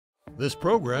This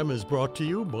program is brought to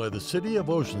you by the City of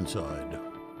Oceanside.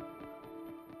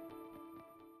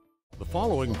 The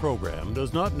following program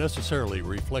does not necessarily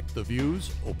reflect the views,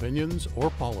 opinions,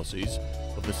 or policies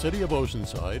of the City of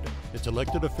Oceanside, its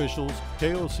elected officials,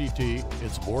 KOCT,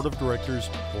 its board of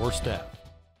directors, or staff.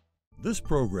 This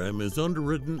program is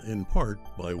underwritten in part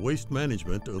by Waste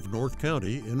Management of North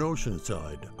County in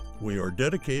Oceanside. We are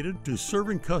dedicated to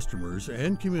serving customers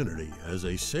and community as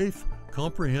a safe,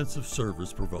 comprehensive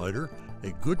service provider,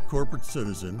 a good corporate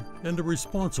citizen, and a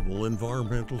responsible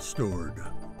environmental steward.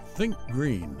 Think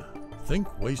green. Think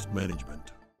Waste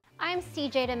Management. I'm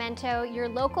CJ Demento, your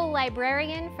local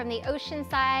librarian from the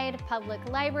Oceanside Public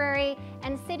Library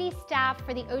and city staff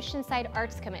for the Oceanside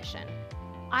Arts Commission.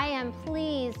 I am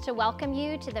pleased to welcome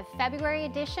you to the February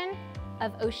edition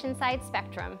of Oceanside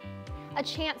Spectrum, a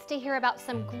chance to hear about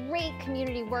some great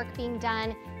community work being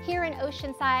done here in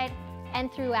Oceanside and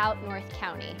throughout North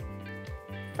County.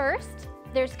 First,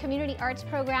 there's community arts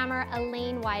programmer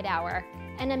Elaine Widehour,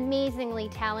 an amazingly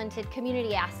talented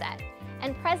community asset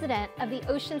and president of the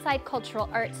Oceanside Cultural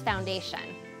Arts Foundation.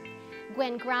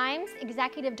 Gwen Grimes,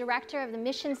 executive director of the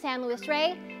Mission San Luis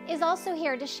Rey, is also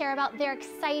here to share about their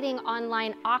exciting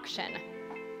online auction.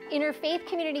 Interfaith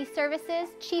Community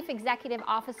Services Chief Executive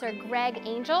Officer Greg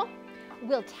Angel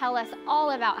will tell us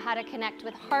all about how to connect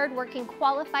with hardworking,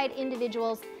 qualified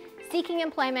individuals seeking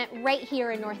employment right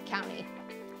here in North County.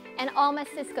 And Alma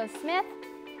Cisco-Smith,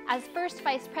 as first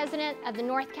Vice President of the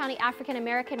North County African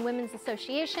American Women's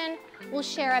Association, will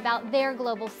share about their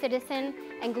Global Citizen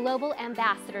and Global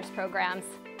Ambassadors programs,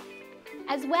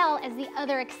 as well as the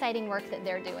other exciting work that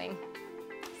they're doing.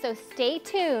 So stay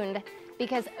tuned,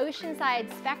 because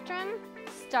Oceanside Spectrum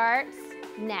starts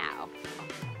now.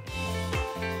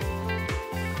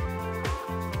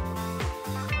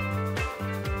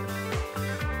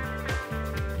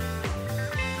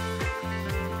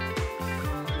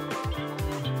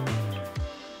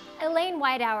 Elaine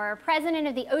Widehour, president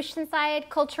of the Oceanside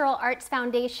Cultural Arts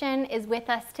Foundation, is with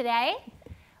us today.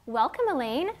 Welcome,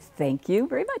 Elaine. Thank you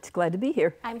very much. Glad to be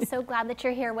here. I'm so glad that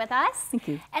you're here with us. Thank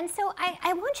you. And so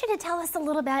I want you to tell us a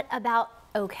little bit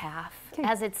about OCAF, okay,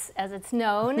 as it's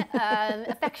known,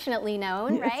 affectionately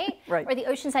known, yes, right? Right. Or the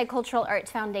Oceanside Cultural Arts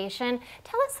Foundation.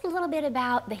 Tell us a little bit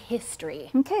about the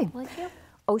history. Okay. Would you?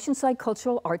 Oceanside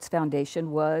Cultural Arts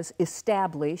Foundation was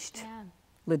established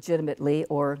legitimately,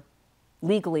 or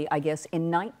legally, I guess,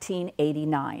 in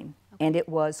 1989. Okay. And it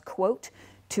was, quote,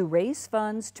 to raise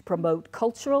funds to promote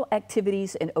cultural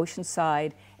activities in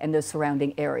Oceanside and the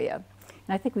surrounding area.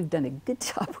 And I think we've done a good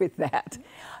job with that.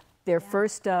 Their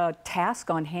first task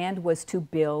on hand was to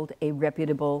build a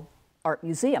reputable art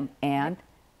museum. And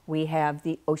we have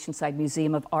the Oceanside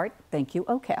Museum of Art. Thank you,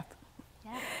 OCAF.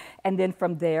 Yeah. And then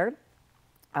from there,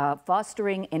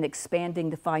 fostering and expanding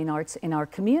the fine arts in our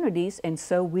communities, and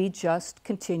so we just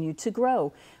continue to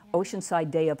grow.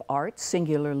 Oceanside Day of Art,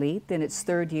 singularly, then its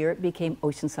third year it became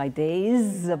Oceanside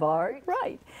Days of Art,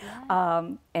 right.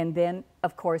 And then,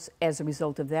 of course, as a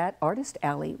result of that, Artist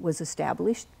Alley was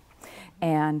established,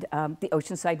 and the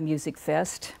Oceanside Music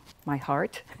Fest, my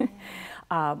heart.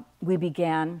 We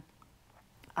began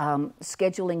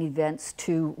scheduling events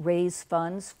to raise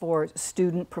funds for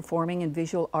student performing and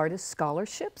visual artist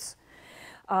scholarships.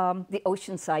 The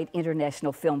Oceanside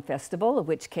International Film Festival, of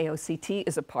which KOCT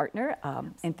is a partner.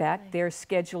 In fact, they're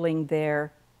scheduling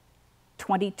their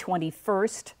 2021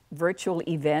 virtual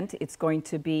event. It's going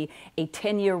to be a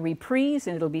 10-year reprise,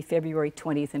 and it'll be February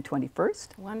 20th and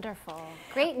 21st. Wonderful.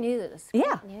 Great news.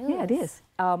 Yeah, Great news. Yeah, it is.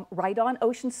 Right on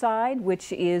Oceanside,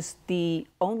 which is the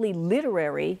only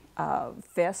literary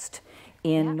fest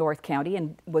in North County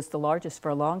and was the largest for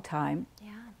a long time. Yeah.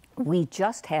 We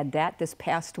just had that this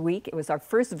past week. It was our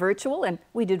first virtual, and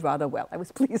we did rather well. I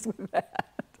was pleased with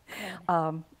that.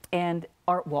 And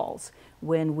Art Walls.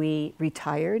 When we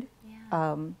retired,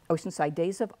 Oceanside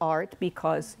Days of Art,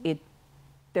 because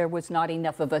there was not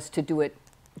enough of us to do it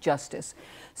justice.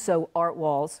 So Art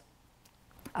Walls,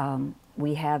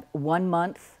 we have 1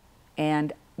 month,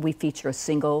 and we feature a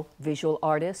single visual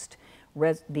artist.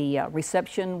 The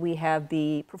reception, we have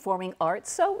the performing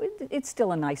arts, so it's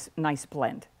still a nice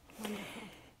blend. Wonderful.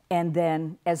 And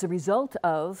then, as a result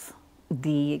of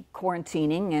the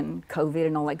quarantining and COVID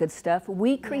and all that good stuff,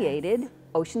 we created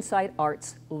Oceanside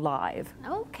Arts Live.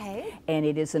 Okay. And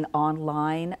it is an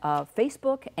online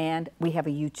Facebook, and we have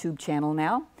a YouTube channel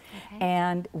now. Okay.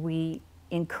 And we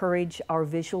encourage our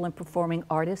visual and performing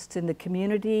artists in the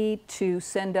community to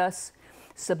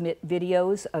submit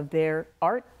videos of their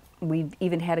art. We've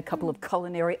even had a couple of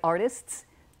culinary artists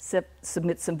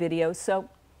submit some videos, so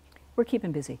we're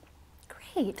keeping busy. Great.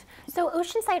 Great. So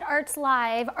Oceanside Arts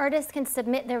Live, artists can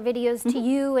submit their videos to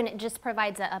you, and it just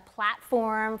provides a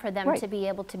platform for them to be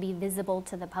able to be visible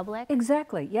to the public?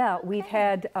 Exactly, yeah. We've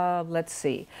had, let's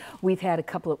see, we've had a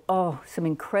couple of, some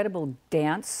incredible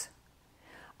dance.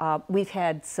 We've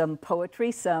had some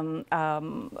poetry, some,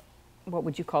 what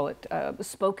would you call it,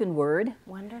 spoken word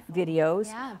videos.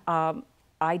 Yeah.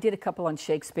 I did a couple on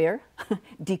Shakespeare,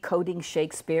 decoding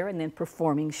Shakespeare and then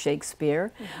performing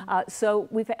Shakespeare. So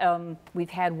we've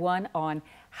had one on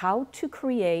how to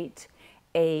create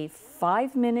a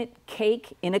 5-minute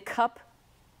cake in a cup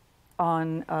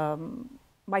on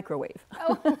microwave.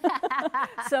 Oh.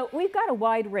 So we've got a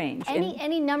wide range.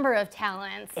 Any number of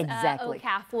talents. Exactly.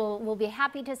 OCAF will be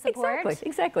happy to support.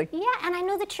 Exactly. Yeah, and I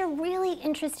know that you're really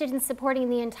interested in supporting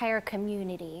the entire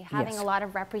community, having a lot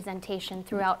of representation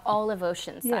throughout all of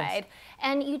Oceanside. Yes.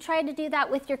 And you try to do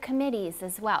that with your committees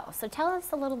as well. So tell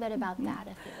us a little bit about that,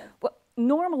 if you would. Well,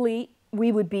 normally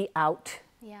we would be out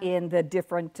in the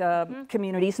different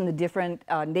communities and the different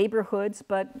neighborhoods,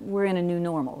 but we're in a new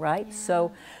normal, right? Yeah.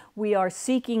 So we are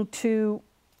seeking to,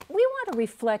 we want to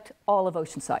reflect all of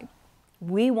Oceanside.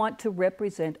 We want to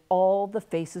represent all the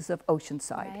faces of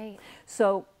Oceanside. Right.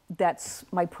 So that's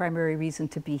my primary reason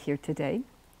to be here today,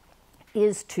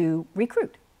 is to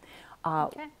recruit.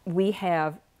 We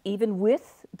have, even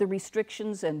with the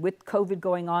restrictions and with COVID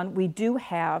going on, we do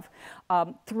have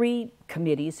 3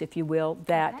 committees, if you will,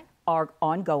 that are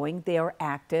ongoing. They are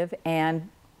active, and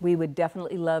we would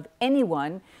definitely love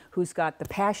anyone who's got the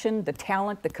passion, the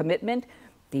talent, the commitment,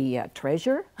 the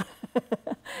treasure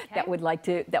that would like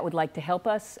to help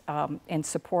us and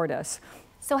support us.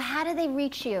 So how do they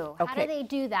reach you? How do they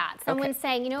do that? Someone's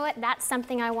saying, you know what, that's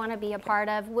something I want to be a part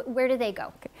of. Where do they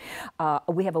go?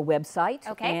 We have a website,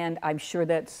 and I'm sure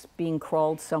that's being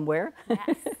crawled somewhere.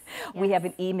 Yes. We have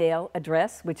an email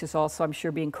address, which is also, I'm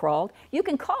sure, being crawled. You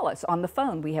can call us on the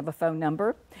phone. We have a phone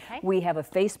number. We have a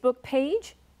Facebook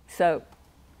page. So,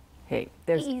 hey,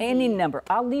 there's any number.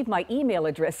 I'll leave my email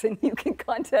address, and you can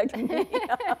contact me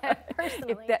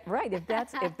personally. If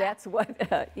that's what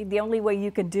the only way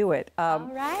you can do it. All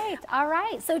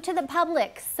right. So to the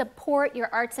public, support your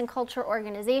arts and culture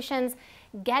organizations.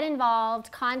 Get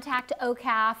involved. Contact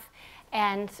OCAF.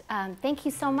 And thank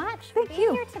you so much for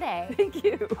being here today. Thank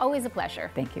you. Always a pleasure.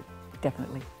 Thank you.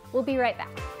 Definitely. We'll be right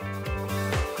back.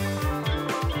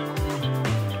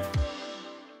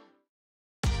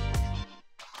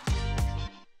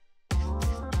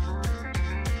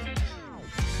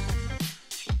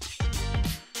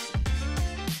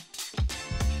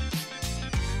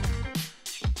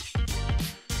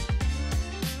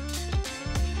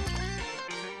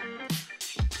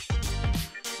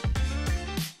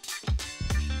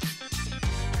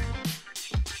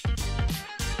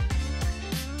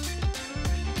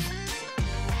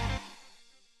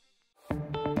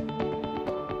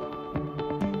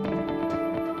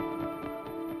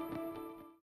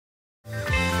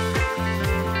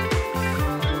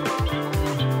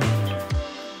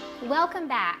 Welcome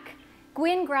back.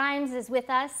 Gwen Grimes is with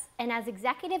us, and as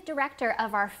executive director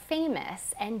of our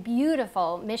famous and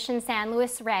beautiful Mission San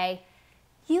Luis Rey,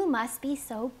 you must be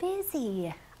so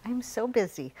busy. I'm so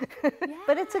busy,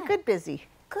 but it's a good busy.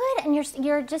 Good, and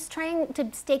you're just trying to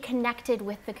stay connected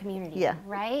with the community,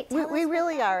 right? We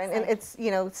really are, and it's, you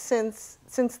know, since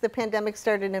the pandemic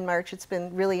started in March, it's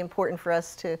been really important for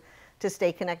us to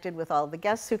stay connected with all the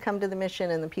guests who come to the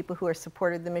mission and the people who have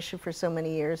supported the mission for so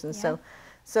many years, and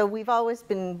so we've always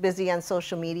been busy on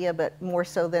social media, but more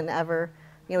so than ever.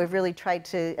 You know, we've really tried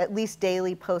to at least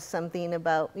daily post something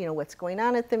about, you know, what's going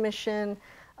on at the mission,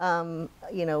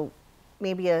 you know,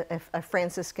 maybe a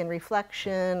Franciscan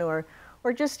reflection, or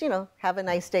just, you know, have a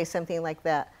nice day, something like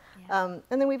that. And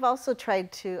then we've also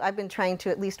I've been trying to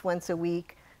at least once a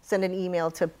week send an email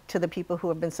to the people who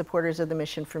have been supporters of the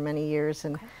mission for many years,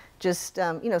 and just,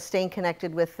 you know, staying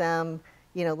connected with them,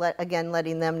 you know,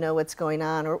 letting them know what's going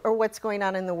on, or what's going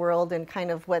on in the world, and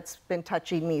kind of what's been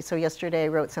touching me. So yesterday I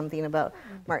wrote something about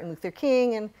Martin Luther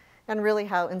King, and really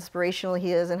how inspirational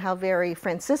he is, and how very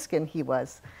Franciscan he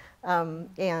was.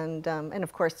 And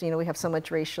of course, you know, we have so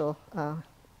much racial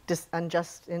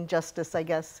injustice, I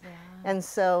guess. And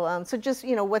so just,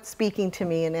 you know, what's speaking to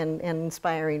me and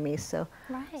inspiring me. So,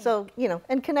 so, you know,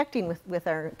 and connecting with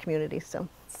our community. So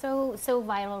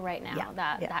vital right now,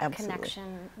 that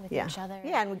connection with each other.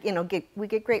 Yeah, and you know, we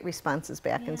get great responses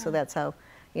back, and so that's how,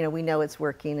 you know, we know it's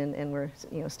working, and we're,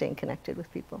 you know, staying connected with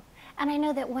people. And I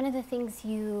know that one of the things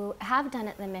you have done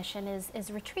at the mission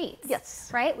is retreats.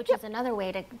 Yes. Right? Which is another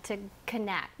way to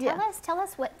connect. Yeah. Tell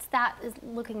us what that is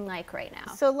looking like right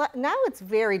now. So now it's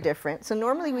very different. So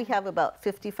normally we have about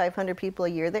 5,500 people a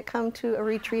year that come to a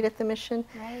retreat at the mission.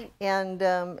 Right. And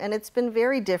it's been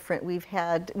very different.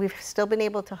 We've still been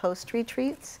able to host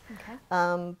retreats,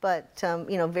 but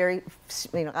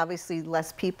obviously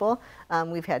less people.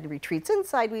 We've had retreats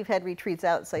inside. We've had retreats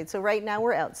outside. So right now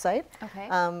we're outside. Okay.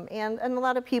 And a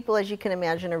lot of people, as you can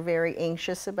imagine, are very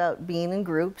anxious about being in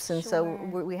groups, and so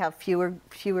we have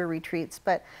fewer retreats.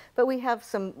 But we have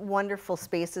some wonderful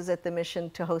spaces at the mission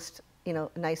to host, a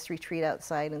nice retreat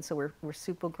outside, and so we're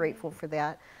super grateful for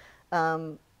that.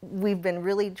 We've been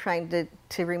really trying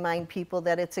to remind people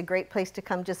that it's a great place to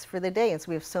come just for the day. And so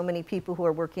we have so many people who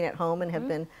are working at home and have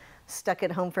been stuck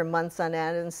at home for months on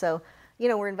end, and so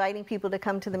we're inviting people to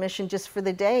come to the mission just for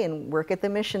the day and work at the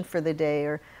mission for the day,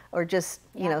 or just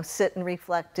sit and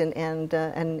reflect and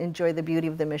enjoy the beauty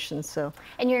of the mission. So.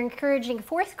 And you're encouraging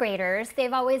fourth graders.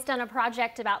 They've always done a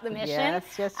project about the mission.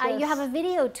 Yes. You have a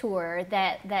video tour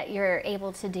that you're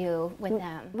able to do with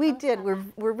them. We did. We're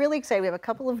really excited. We have a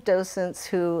couple of docents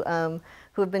who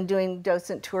have been doing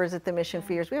docent tours at the mission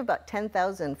for years. We have about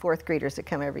 10,000 fourth graders that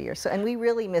come every year. So, and we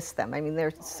really miss them. I mean,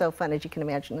 they're so fun, as you can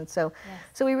imagine. And so,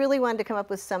 so we really wanted to come up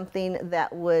with something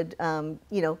that would,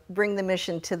 bring the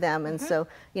mission to them. And so,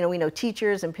 we know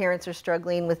teachers and parents are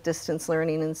struggling with distance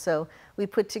learning. And so we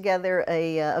put together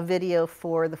a video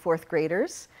for the fourth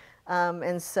graders.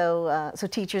 And so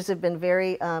teachers have been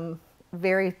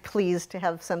very pleased to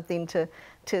have something to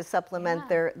supplement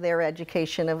their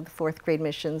education of the fourth grade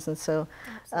missions. And so,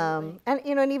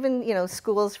 and even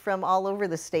schools from all over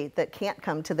the state that can't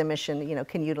come to the mission,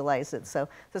 can utilize it. So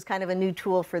it's kind of a new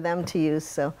tool for them to use.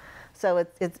 So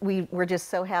we're just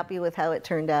so happy with how it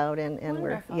turned out, and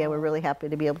we're really happy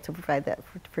to be able to provide that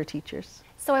for teachers.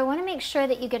 So I want to make sure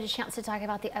that you get a chance to talk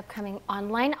about the upcoming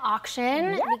online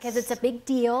auction, because it's a big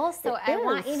deal. So I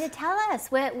want you to tell us,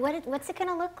 what's it going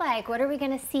to look like? What are we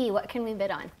going to see? What can we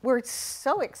bid on? We're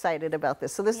so excited about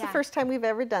this. So this is the first time we've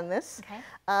ever done this.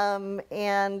 Okay.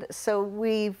 And so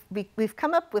we've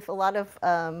come up with a lot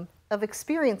of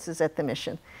experiences at the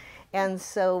mission. And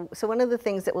so one of the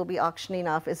things that we'll be auctioning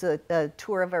off is a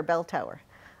tour of our bell tower.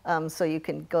 So you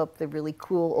can go up the really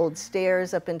cool old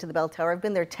stairs up into the bell tower. I've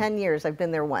been there 10 years. I've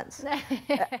been there once,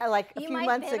 like a few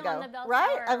months ago.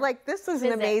 Right? I'm like, this is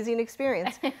an amazing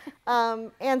experience.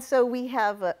 And so we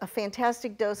have a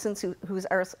fantastic docent who's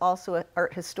also an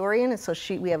art historian. And so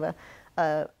we have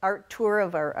a art tour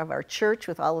of our church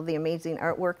with all of the amazing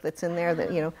artwork that's in there.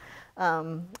 That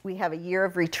we have a year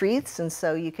of retreats, and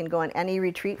so you can go on any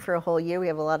retreat for a whole year. We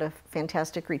have a lot of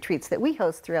fantastic retreats that we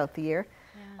host throughout the year.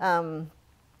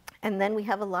 And then we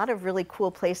have a lot of really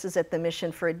cool places at the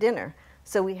mission for a dinner.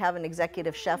 So we have an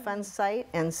executive chef on site,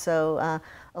 and so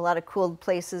a lot of cool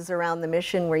places around the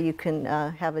mission where you can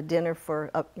have a dinner for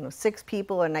 6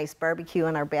 people, a nice barbecue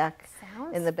in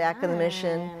the back of the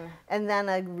mission, and then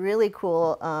a really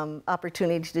cool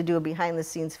opportunity to do a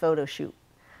behind-the-scenes photo shoot.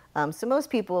 So most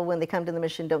people, when they come to the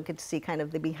mission, don't get to see kind of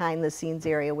the behind-the-scenes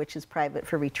area, which is private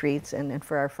for retreats and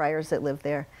for our friars that live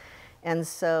there. And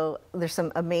so there's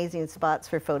some amazing spots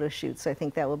for photo shoots. So I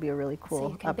think that will be a really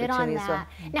cool opportunity as well.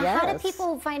 Now, how do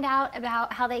people find out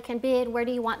about how they can bid? Where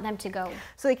do you want them to go?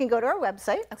 So they can go to our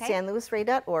website,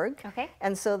 sanluisray.org. Okay.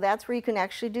 And so that's where you can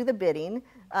actually do the bidding.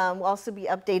 We'll also be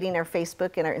updating our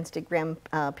Facebook and our Instagram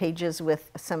pages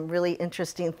with some really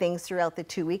interesting things throughout the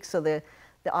 2 weeks. So the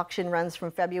auction runs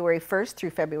from February 1st through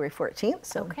February 14th.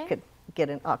 So you could get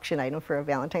an auction item for a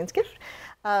Valentine's gift.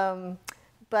 So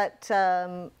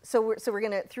we're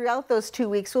going to, throughout those 2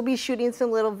 weeks, we'll be shooting some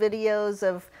little videos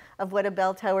of what a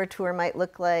bell tower tour might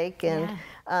look like,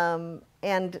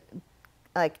 and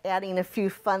like adding a few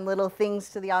fun little things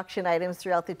to the auction items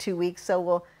throughout the 2 weeks. So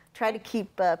we'll try to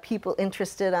keep people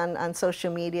interested on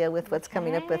social media with what's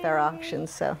coming up with our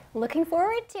auctions. So looking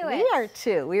forward to it. We are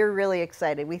too. We are really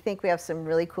excited. We think we have some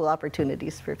really cool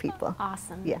opportunities for people.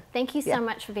 Awesome. Yeah. Thank you so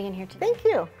much for being here today. Thank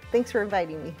you. Thanks for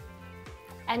inviting me.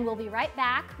 And we'll be right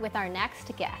back with our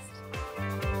next guest.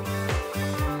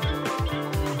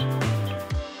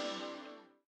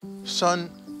 Son,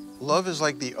 love is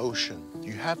like the ocean.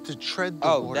 You have to tread the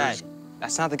waters. Oh, Dad,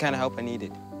 that's not the kind of help I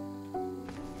needed.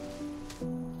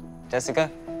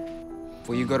 Jessica,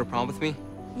 will you go to prom with me?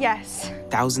 Yes.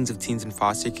 Thousands of teens in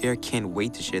foster care can't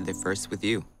wait to share their first with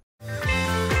you.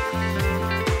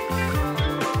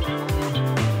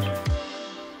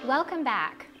 Welcome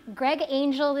back. Greg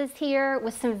Angel is here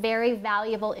with some very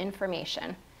valuable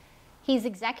information. He's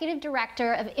Executive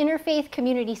Director of Interfaith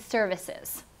Community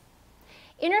Services.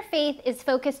 Interfaith is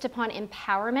focused upon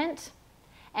empowerment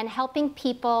and helping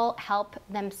people help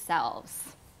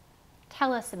themselves.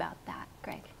 Tell us about that,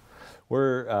 Greg.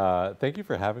 Thank you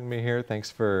for having me here. Thanks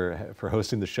for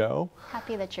hosting the show.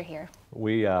 Happy that you're here.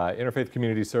 Interfaith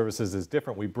Community Services is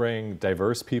different. We bring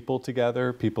diverse people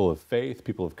together, people of faith,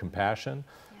 people of compassion,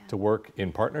 to work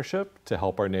in partnership to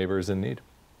help our neighbors in need.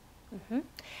 Mm-hmm.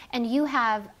 And you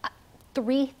have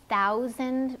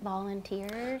 3,000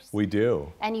 volunteers. We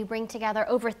do. And you bring together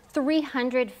over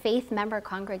 300 faith member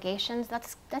congregations.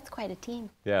 That's quite a team.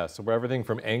 Yeah, so we're everything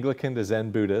from Anglican to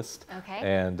Zen Buddhist. Okay.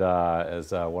 And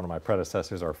as one of my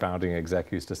predecessors, our founding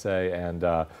exec, used to say, and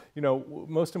you know,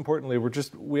 most importantly,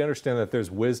 we understand that there's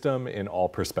wisdom in all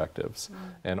perspectives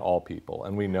and all people.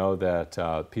 And we know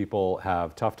that people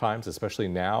have tough times, especially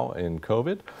now in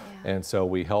COVID. Yeah. And so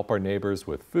we help our neighbors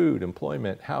with food,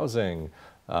 employment, housing,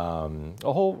 a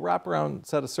whole wraparound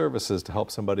set of services to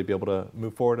help somebody be able to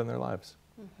move forward in their lives.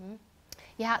 Mm-hmm.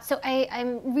 Yeah, so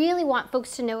I really want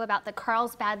folks to know about the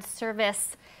Carlsbad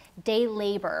Service Day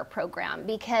Labor Program,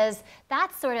 because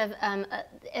that's sort of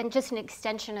and just an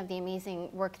extension of the amazing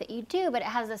work that you do, but it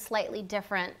has a slightly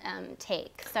different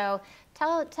take. So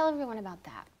tell everyone about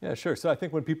that. Yeah, sure. So I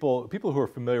think when people who are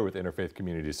familiar with Interfaith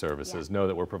Community Services know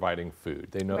that we're providing food.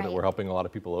 They know that we're helping a lot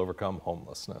of people overcome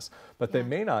homelessness. But they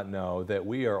may not know that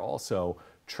we are also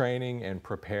training and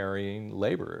preparing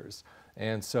laborers.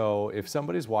 And so if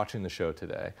somebody's watching the show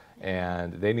today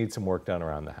and they need some work done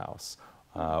around the house,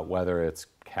 whether it's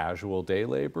casual day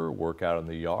labor, work out in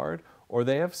the yard, or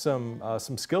they have some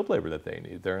skilled labor that they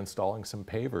need. They're installing some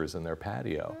pavers in their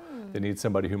patio. They need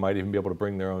somebody who might even be able to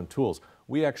bring their own tools.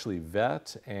 We actually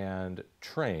vet and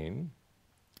train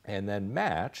and then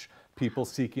match people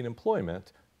seeking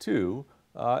employment to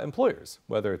employers,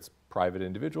 whether it's private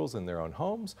individuals in their own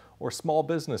homes or small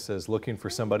businesses looking for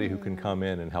somebody who can come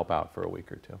in and help out for a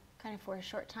week or two. Kind of for a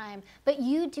short time. But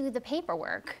you do the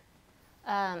paperwork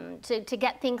to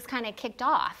get things kind of kicked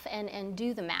off and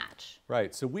do the match.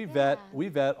 Right, so we vet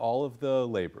all of the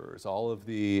laborers, all of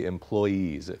the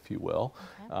employees, if you will.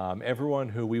 Okay. Everyone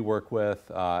who we work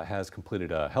with has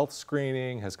completed a health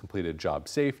screening, has completed job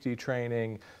safety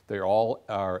training. They all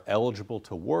are eligible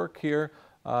to work here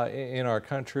in our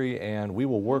country, and we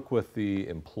will work with the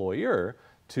employer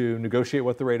to negotiate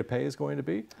what the rate of pay is going to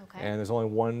be. Okay. And there's only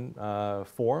one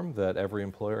form that every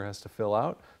employer has to fill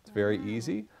out. It's very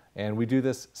easy. And we do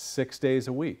this 6 days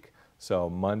a week. So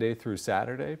Monday through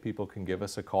Saturday, people can give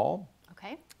us a call.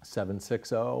 Okay.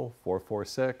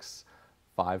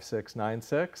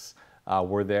 760-446-5696.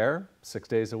 We're there 6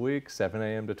 days a week, 7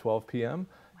 a.m. to 12 p.m. Wow.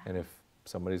 And if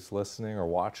somebody's listening or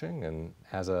watching and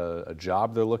has a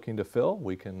job they're looking to fill,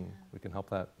 we can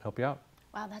help you out.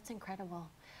 Wow, that's incredible.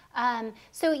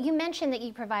 So you mentioned that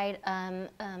you provide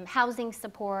housing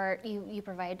support, you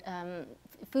provide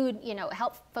food,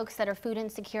 help folks that are food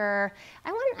insecure.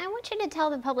 I want you to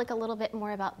tell the public a little bit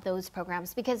more about those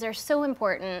programs, because they're so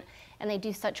important and they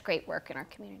do such great work in our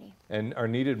community. And are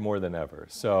needed more than ever.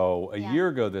 So a year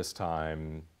ago this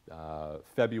time,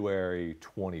 February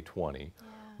 2020,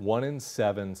 1 in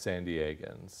 7 San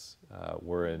Diegans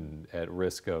were at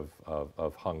risk of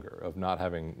hunger, of not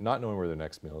knowing where their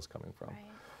next meal is coming from. Right.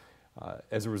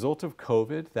 As a result of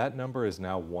COVID, that number is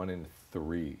now 1 in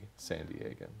 3 San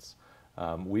Diegans.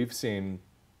 We've seen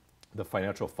the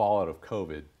financial fallout of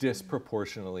COVID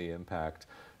disproportionately impact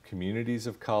communities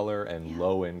of color and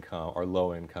low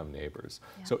income neighbors.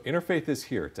 So Interfaith is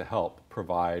here to help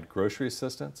provide grocery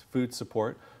assistance, food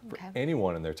support for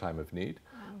anyone in their time of need.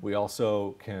 We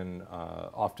also can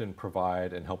often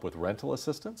provide and help with rental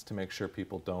assistance to make sure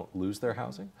people don't lose their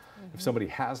housing. If somebody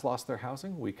has lost their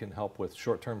housing, we can help with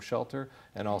short-term shelter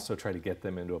and also try to get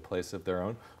them into a place of their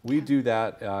own. We do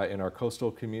that in our coastal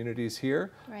communities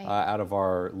here, out of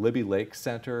our Libby Lake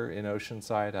Center in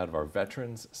Oceanside, out of our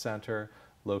Veterans Center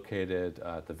located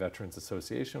at the Veterans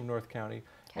Association of North County,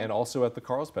 and also at the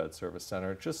Carlsbad Service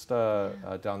Center just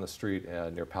down the street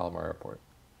near Palomar Airport.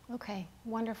 Okay,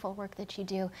 wonderful work that you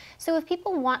do. So if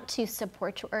people want to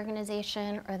support your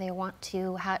organization, or they want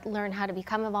to learn how to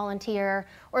become a volunteer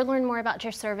or learn more about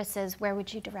your services, where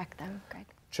would you direct them, Greg?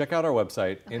 Check out our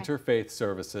website,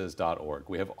 interfaithservices.org.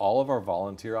 We have all of our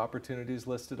volunteer opportunities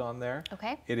listed on there.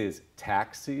 Okay. It is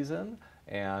tax season,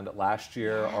 and last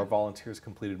year our volunteers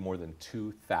completed more than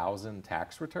 2,000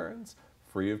 tax returns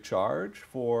free of charge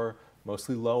for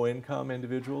mostly low-income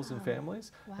individuals and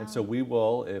families. And so we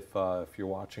will, if you're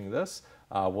watching this,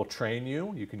 we'll train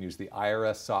you. You can use the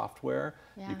IRS software.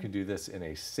 You can do this in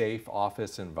a safe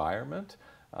office environment.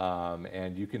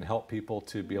 and you can help people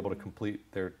to be able to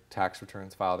complete their tax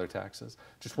returns, file their taxes.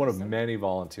 Just one of many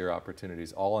volunteer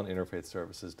opportunities, all on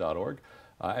interfaithservices.org.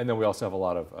 And then we also have a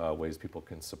lot of ways people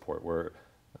can support.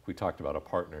 We talked about a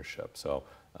partnership, so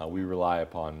we rely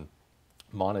upon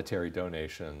monetary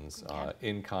donations,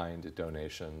 in-kind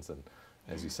donations, and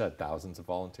as you said, thousands of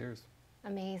volunteers.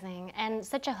 Amazing, and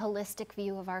such a holistic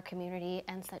view of our community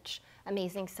and such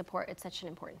amazing support at such an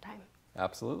important time.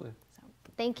 Absolutely. So,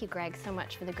 thank you, Greg, so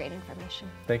much for the great information.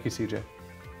 Thank you, CJ.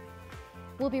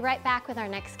 We'll be right back with our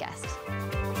next guest.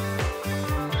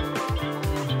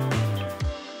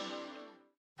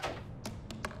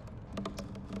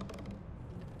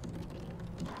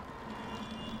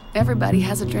 Everybody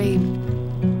has a dream.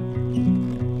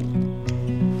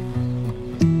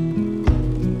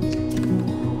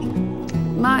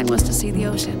 Mine was to see the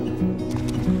ocean.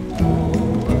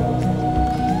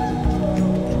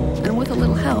 And with a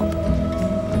little help,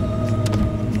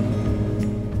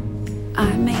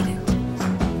 I made it.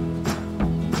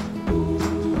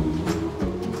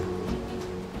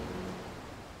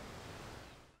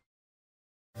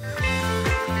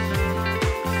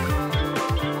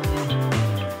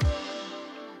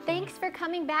 Thanks for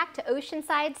coming back to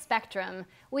Oceanside Spectrum.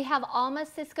 We have Alma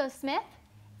Cisco-Smith,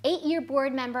 8-year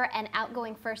board member and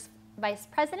outgoing first vice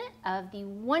president of the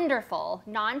wonderful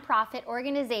nonprofit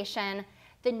organization,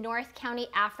 the North County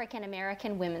African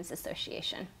American Women's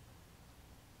Association.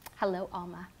 Hello,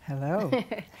 Alma. Hello.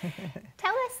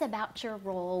 Tell us about your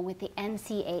role with the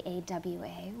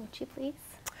NCAAWA, would you please?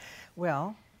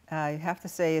 Well, I have to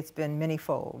say it's been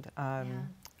many-fold.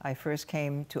 I first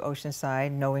came to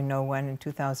Oceanside knowing no one in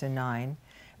 2009,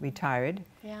 retired.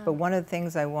 But one of the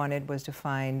things I wanted was to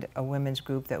find a women's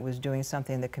group that was doing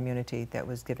something in the community that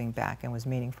was giving back and was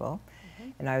meaningful.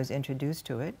 And I was introduced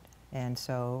to it, and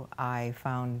so I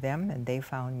found them and they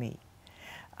found me.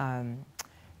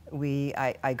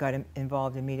 I got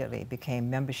involved immediately, became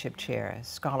membership chair,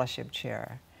 scholarship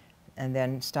chair, and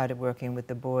then started working with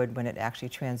the board when it actually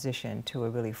transitioned to a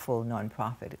really full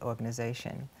nonprofit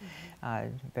organization,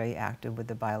 very active with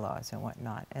the bylaws and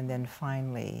whatnot. And then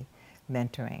finally,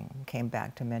 mentoring, came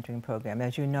back to mentoring program.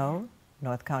 As you know,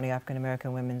 North County African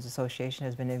American Women's Association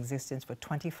has been in existence for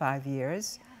 25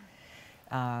 years.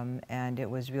 And it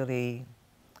was really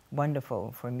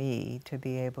wonderful for me to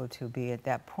be able to be at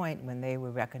that point when they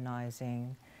were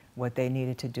recognizing what they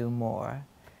needed to do more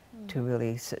to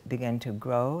really begin to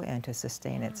grow and to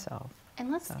sustain itself.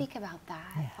 And let's speak about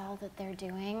that, all that they're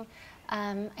doing.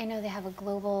 I know they have a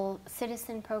global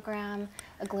citizen program,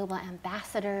 a global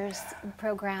ambassadors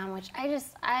program, which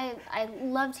I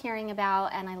loved hearing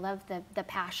about, and I love the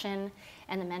passion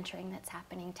and the mentoring that's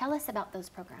happening. Tell us about those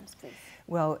programs, please.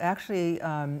 Well, actually,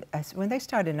 when they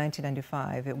started in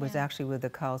 1995, it was actually with the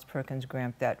Carl Perkins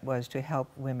grant that was to help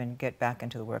women get back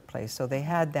into the workplace. So they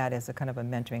had that as a kind of a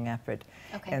mentoring effort,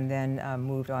 and then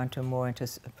moved on to more into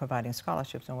providing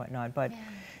scholarships and whatnot. But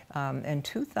in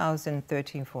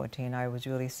 2013-14, I was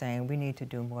really saying we need to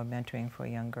do more mentoring for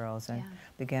young girls, and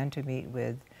began to meet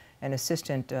with an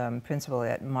assistant principal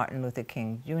at Martin Luther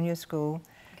King Jr. School.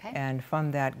 And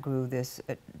from that grew this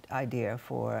idea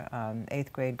for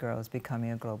 8th grade girls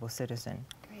becoming a global citizen.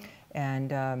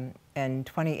 And in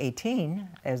 2018,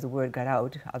 as the word got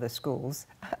out, other schools,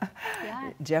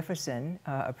 Jefferson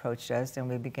approached us, and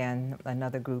we began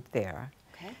another group there.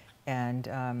 And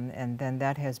then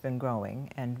that has been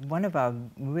growing. And one of our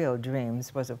real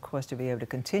dreams was, of course, to be able to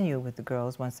continue with the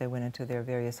girls once they went into their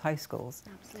various high schools.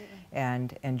 Absolutely.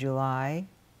 And in July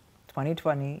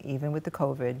 2020, even with the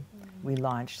COVID, we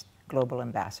launched Global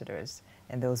Ambassadors,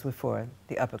 and those were for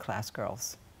the upper class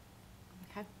girls.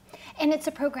 Okay. And it's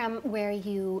a program where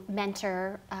you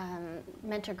mentor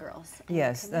girls.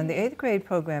 Yes, and the 8th grade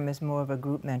program is more of a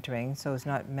group mentoring, so it's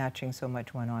not matching so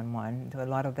much one-on-one. A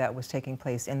lot of that was taking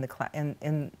place in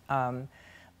the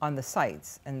on the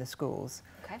sites in the schools.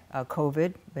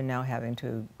 COVID, we're now having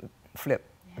to flip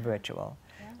virtual.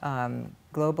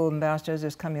 Global Ambassadors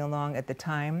is coming along at the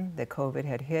time that COVID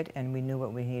had hit, and we knew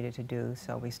what we needed to do,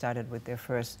 so we started with their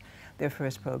first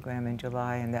program in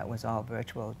July, and that was all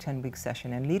virtual, 10-week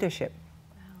session in leadership.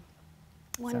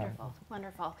 Wow. Wonderful,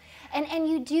 wonderful. And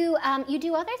you do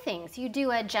other things. You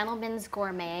do a gentleman's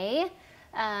gourmet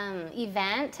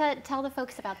event. Tell the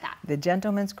folks about that. The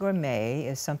Gentleman's Gourmet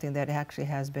is something that actually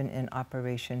has been in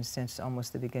operation since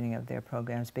almost the beginning of their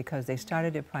programs, because they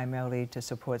started it primarily to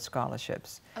support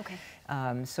scholarships.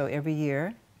 So every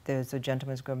year there's a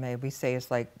Gentleman's Gourmet. We say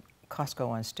it's like Costco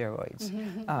on steroids.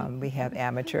 We have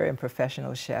amateur and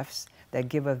professional chefs that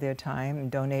give of their time and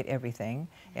donate everything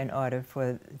in order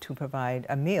to provide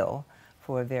a meal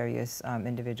for various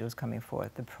individuals coming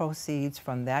forth. The proceeds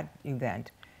from that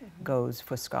event goes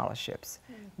for scholarships.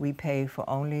 We pay for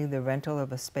only the rental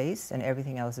of a space, and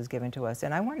everything else is given to us.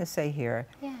 And I want to say here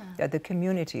that the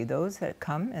community, those that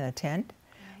come and attend,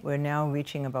 we're now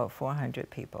reaching about 400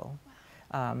 people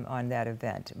on that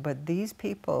event. But these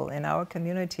people in our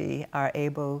community are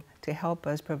able to help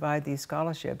us provide these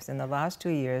scholarships. In the last 2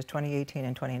 years, 2018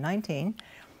 and 2019,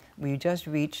 we just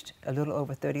reached a little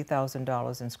over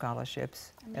 $30,000 in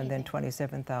scholarships. Amazing. And then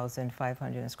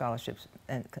 $27,500 in scholarships,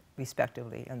 and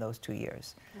respectively, in those 2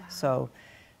 years. Wow. So,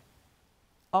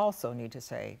 also need to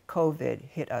say, COVID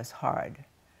hit us hard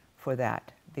for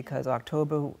that, because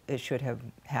October it should have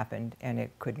happened and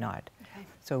it could not. Okay.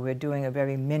 So we're doing a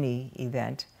very mini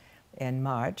event in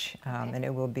March, and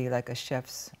it will be like a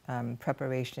chef's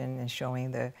preparation and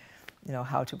showing the,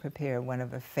 how to prepare one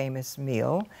of a famous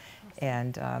meal.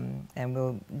 Awesome. And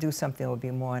we'll do something that will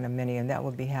be more in a mini, and that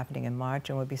will be happening in March,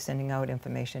 and we'll be sending out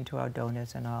information to our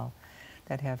donors and all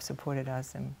that have supported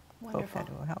us, and hope that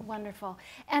will help. Wonderful.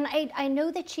 And I know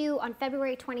that you, on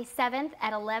February 27th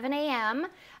at 11 a.m.,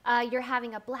 you're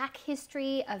having a Black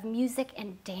History of Music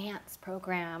and Dance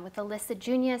program with Alyssa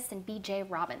Junius and B.J.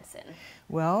 Robinson.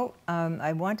 Well,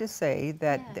 I want to say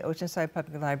that the Oceanside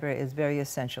Public Library is very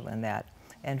essential in that.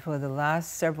 And for the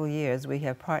last several years, we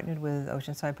have partnered with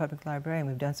Oceanside Public Library, and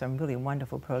we've done some really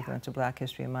wonderful programs to Black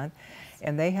History Month.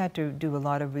 And they had to do a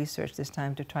lot of research this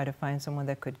time to try to find someone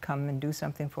that could come and do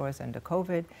something for us under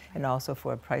COVID, and also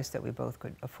for a price that we both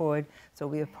could afford. So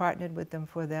we have partnered with them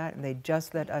for that, and they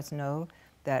just let us know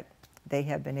that they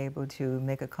have been able to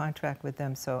make a contract with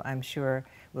them, so I'm sure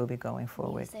we'll be going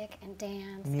forward. Music and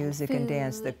dance. Music and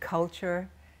dance, the culture.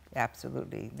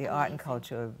 Absolutely. The art and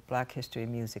culture of Black history,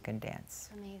 music, and dance.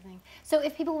 Amazing. So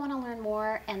if people want to learn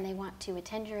more and they want to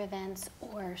attend your events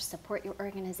or support your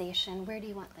organization, where do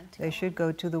you want them to go? They should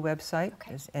go to the website.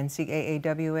 It's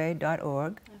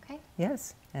NCAAWA.org. Okay.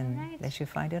 Yes, and they should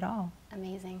find it all.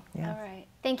 Amazing. Yes. All right.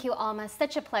 Thank you, Alma.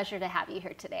 Such a pleasure to have you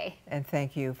here today. And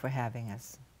thank you for having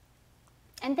us.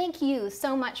 And thank you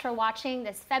so much for watching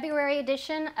this February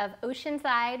edition of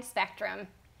Oceanside Spectrum.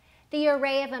 The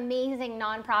array of amazing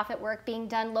nonprofit work being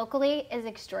done locally is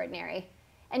extraordinary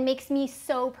and makes me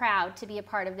so proud to be a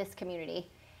part of this community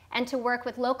and to work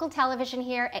with local television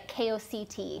here at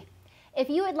KOCT. If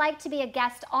you would like to be a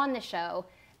guest on the show,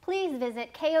 please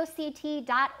visit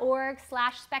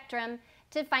koct.org/spectrum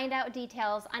to find out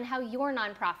details on how your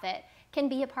nonprofit can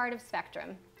be a part of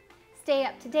Spectrum. Stay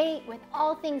up to date with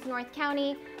all things North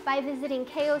County by visiting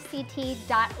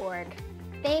koct.org.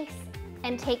 Thanks,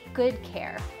 and take good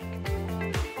care.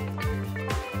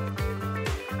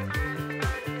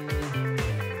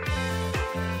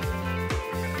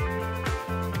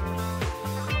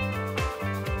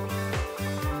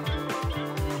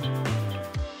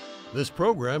 This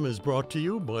program is brought to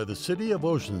you by the City of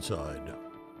Oceanside.